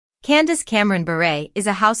Candace Cameron Bure is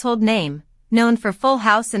a household name, known for Full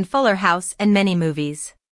House and Fuller House and many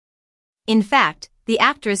movies. In fact, the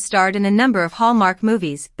actress starred in a number of Hallmark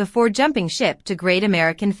movies before jumping ship to Great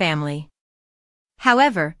American Family.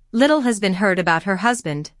 However, little has been heard about her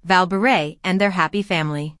husband, Val Bure, and their happy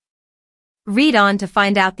family. Read on to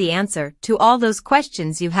find out the answer to all those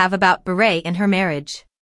questions you have about Bure and her marriage.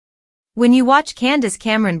 When you watch Candace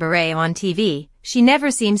Cameron Bure on TV, she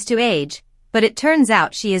never seems to age, but it turns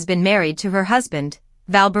out she has been married to her husband,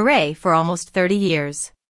 Val Bure, for almost 30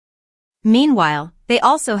 years. Meanwhile, they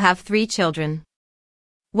also have 3 children.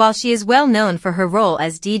 While she is well known for her role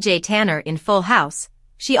as DJ Tanner in Full House,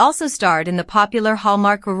 she also starred in the popular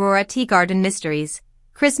Hallmark Aurora Teagarden Mysteries,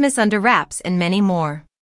 Christmas Under Wraps, and many more.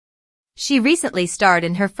 She recently starred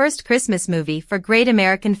in her first Christmas movie for Great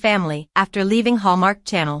American Family after leaving Hallmark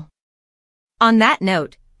Channel. On that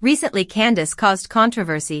note, recently Candace caused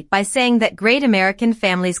controversy by saying that Great American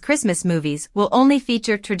Family's Christmas movies will only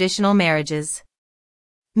feature traditional marriages.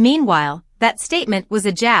 Meanwhile, that statement was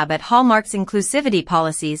a jab at Hallmark's inclusivity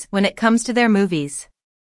policies when it comes to their movies.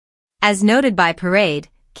 As noted by Parade,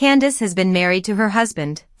 Candace has been married to her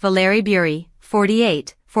husband, Valery Bure,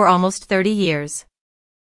 48, for almost 30 years.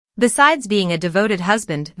 Besides being a devoted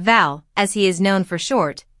husband, Val, as he is known for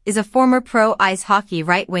short, is a former pro ice hockey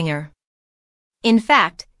right-winger. In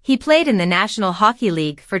fact, he played in the National Hockey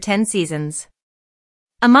League for 10 seasons.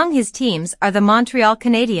 Among his teams are the Montreal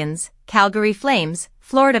Canadiens, Calgary Flames,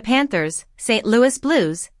 Florida Panthers, St. Louis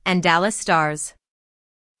Blues, and Dallas Stars.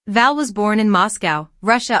 Val was born in Moscow,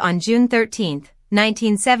 Russia on June 13,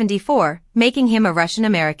 1974, making him a Russian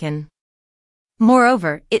American.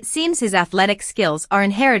 Moreover, it seems his athletic skills are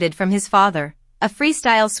inherited from his father, a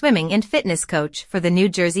freestyle swimming and fitness coach for the New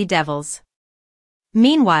Jersey Devils.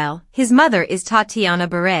 Meanwhile, his mother is Tatiana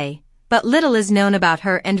Bure, but little is known about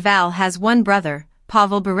her, and Val has one brother,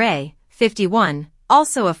 Pavel Bure, 51,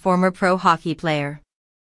 also a former pro hockey player.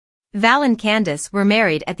 Val and Candace were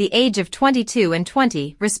married at the age of 22 and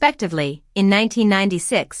 20, respectively, in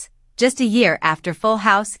 1996, just a year after Full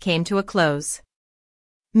House came to a close.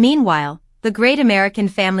 Meanwhile, the Great American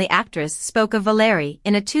Family actress spoke of Valery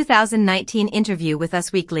in a 2019 interview with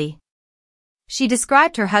Us Weekly. She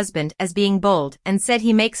described her husband as being bold and said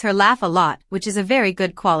he makes her laugh a lot, which is a very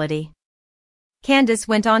good quality. Candace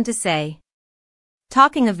went on to say,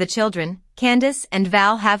 talking of the children, Candace and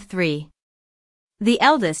Val have 3. The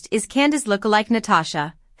eldest is Candace lookalike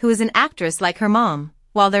Natasha, who is an actress like her mom,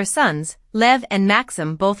 while their sons, Lev and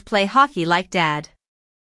Maxim, both play hockey like dad.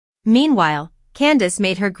 Meanwhile, Candace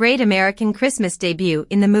made her Great American Christmas debut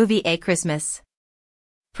in the movie A Christmas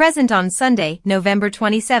Present on Sunday, November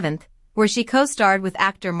 27, where she co-starred with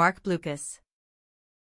actor Mark Blucas.